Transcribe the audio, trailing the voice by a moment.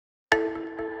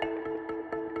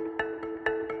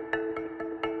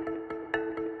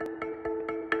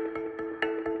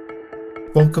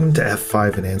Welcome to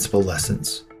F5 and Ansible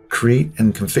Lessons, Create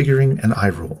and Configuring an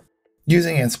iRule.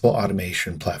 Using Ansible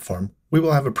Automation Platform, we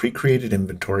will have a pre-created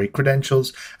inventory,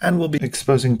 credentials, and we'll be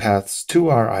exposing paths to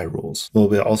our iRules.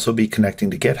 We'll also be connecting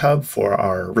to GitHub for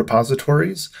our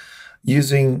repositories,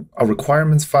 using a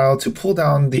requirements file to pull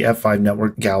down the F5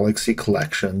 Network Galaxy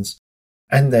collections,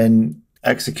 and then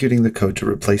executing the code to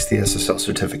replace the SSL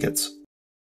certificates.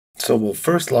 So we'll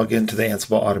first log into the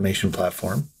Ansible Automation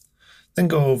Platform, then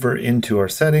go over into our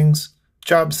settings,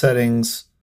 job settings,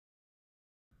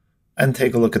 and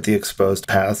take a look at the exposed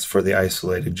paths for the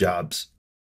isolated jobs.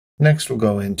 Next, we'll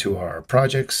go into our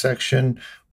projects section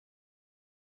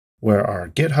where our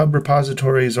GitHub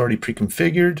repository is already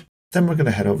pre-configured. Then we're going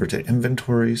to head over to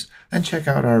inventories and check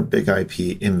out our big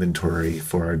IP inventory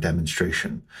for our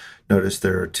demonstration. Notice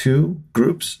there are two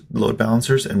groups, load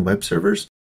balancers and web servers.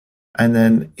 And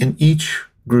then in each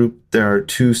group, there are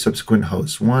two subsequent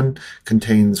hosts. One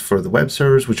contains for the web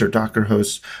servers, which are Docker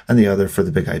hosts, and the other for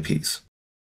the big IPs.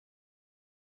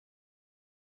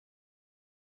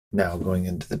 Now going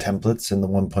into the templates in the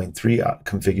 1.3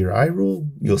 configure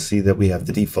iRule, you'll see that we have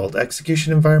the default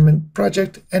execution environment,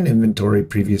 project, and inventory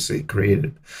previously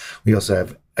created. We also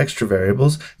have extra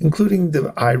variables, including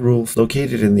the iRule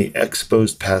located in the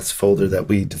exposed paths folder that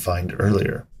we defined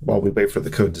earlier. While we wait for the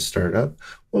code to start up,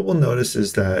 what we'll notice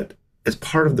is that as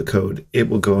part of the code, it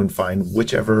will go and find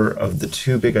whichever of the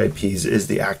two big IPs is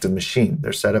the active machine.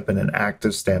 They're set up in an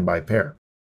active standby pair.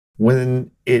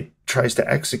 When it tries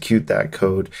to execute that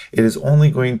code, it is only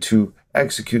going to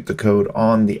execute the code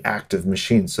on the active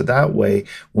machine. So that way,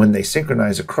 when they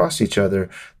synchronize across each other,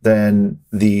 then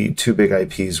the two big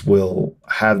IPs will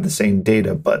have the same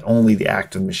data, but only the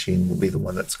active machine will be the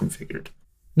one that's configured.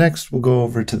 Next, we'll go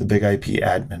over to the big IP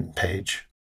admin page.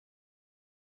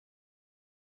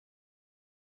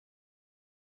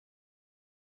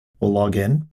 We'll log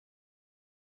in,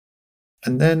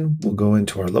 and then we'll go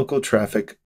into our local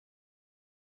traffic,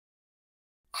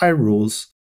 iRules,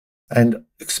 and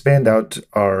expand out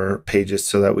our pages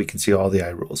so that we can see all the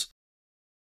iRules.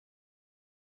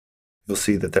 You'll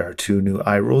see that there are two new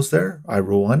iRules there,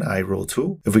 iRule 1, iRule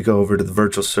 2. If we go over to the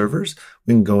virtual servers,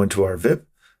 we can go into our VIP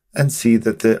and see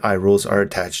that the iRules are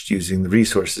attached using the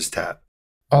Resources tab.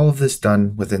 All of this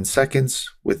done within seconds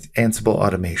with Ansible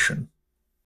Automation.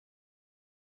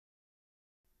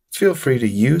 Feel free to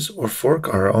use or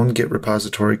fork our own Git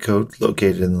repository code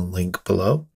located in the link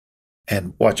below,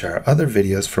 and watch our other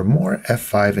videos for more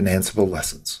F5 and Ansible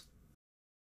lessons.